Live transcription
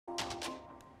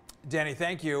Danny,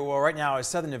 thank you. Well, right now, as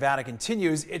Southern Nevada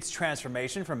continues its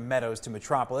transformation from meadows to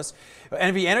metropolis,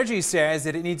 NV Energy says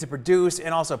that it needs to produce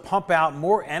and also pump out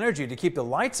more energy to keep the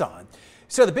lights on.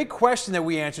 So the big question that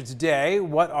we answered today,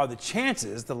 what are the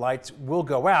chances the lights will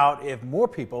go out if more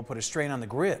people put a strain on the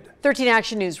grid? 13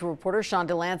 Action News reporter Sean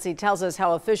Delancey tells us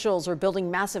how officials are building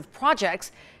massive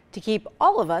projects to keep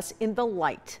all of us in the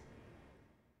light.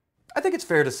 I think it's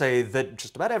fair to say that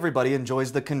just about everybody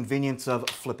enjoys the convenience of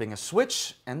flipping a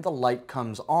switch and the light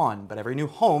comes on. But every new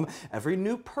home, every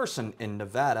new person in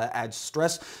Nevada adds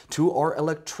stress to our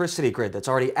electricity grid that's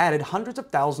already added hundreds of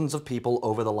thousands of people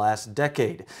over the last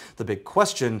decade. The big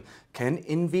question, can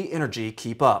NV Energy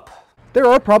keep up? There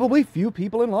are probably few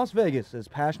people in Las Vegas as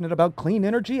passionate about clean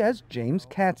energy as James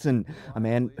Katzen, a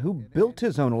man who built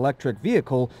his own electric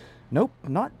vehicle. Nope,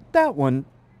 not that one.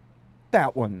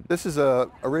 That one. This is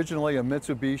originally a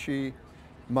Mitsubishi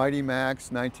Mighty Max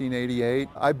 1988.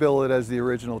 I bill it as the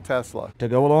original Tesla. To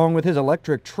go along with his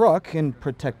electric truck in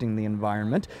protecting the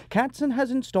environment, Katzen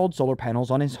has installed solar panels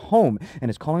on his home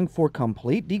and is calling for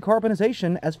complete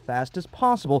decarbonization as fast as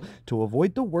possible to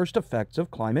avoid the worst effects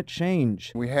of climate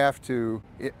change. We have to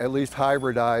at least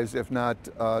hybridize, if not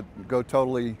go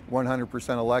totally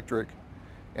 100% electric.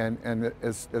 And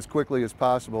as quickly as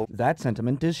possible. That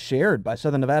sentiment is shared by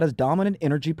Southern Nevada's dominant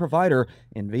energy provider,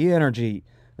 NV Energy.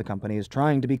 The company is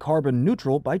trying to be carbon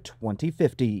neutral by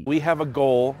 2050. We have a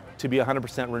goal to be 100%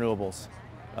 renewables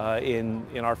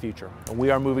in our future. And we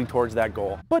are moving towards that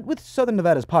goal. But with Southern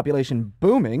Nevada's population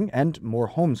booming and more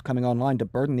homes coming online to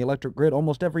burden the electric grid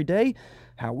almost every day,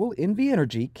 how will NV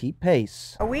Energy keep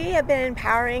pace? We have been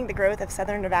powering the growth of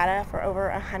Southern Nevada for over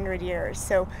 100 years.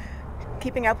 So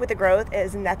keeping up with the growth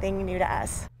is nothing new to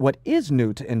us. What is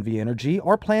new to NV Energy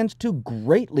are plans to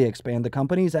greatly expand the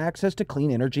company's access to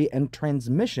clean energy and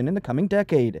transmission in the coming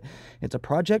decade. It's a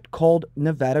project called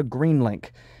Nevada GreenLink.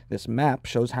 This map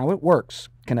shows how it works,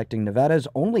 connecting Nevada's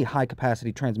only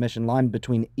high-capacity transmission line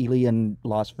between Ely and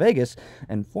Las Vegas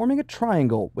and forming a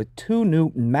triangle with two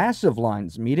new massive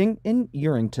lines meeting in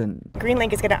Urington.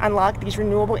 GreenLink is going to unlock these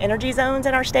renewable energy zones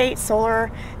in our state, solar,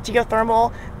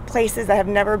 geothermal, places that have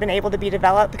never been able to be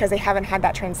developed because they haven't had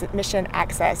that transmission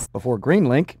access. Before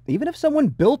GreenLink, even if someone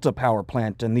built a power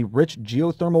plant in the rich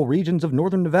geothermal regions of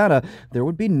northern Nevada, there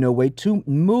would be no way to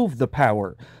move the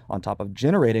power. On top of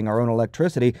generating our own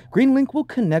electricity, GreenLink will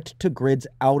connect to grids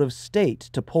out of state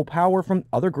to pull power from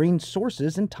other green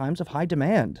sources in times of high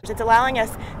demand. It's allowing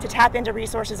us to tap into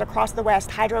resources across the West,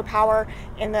 hydropower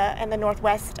in the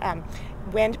Northwest,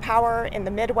 wind power in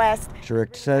the Midwest.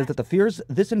 Schuricht says that the fears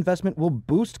this investment will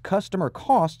boost customer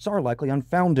costs are likely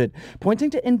unfounded, pointing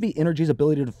to NV Energy's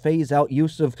ability to phase out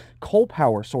use of coal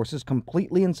power sources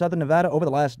completely in Southern Nevada over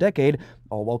the last decade,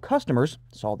 all while customers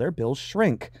saw their bills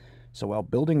shrink. So while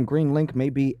building GreenLink may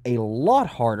be a lot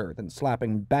harder than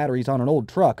slapping batteries on an old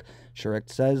truck, Schuricht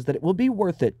says that it will be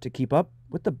worth it to keep up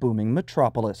with the booming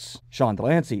metropolis. Sean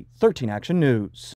Delancey, 13 Action News.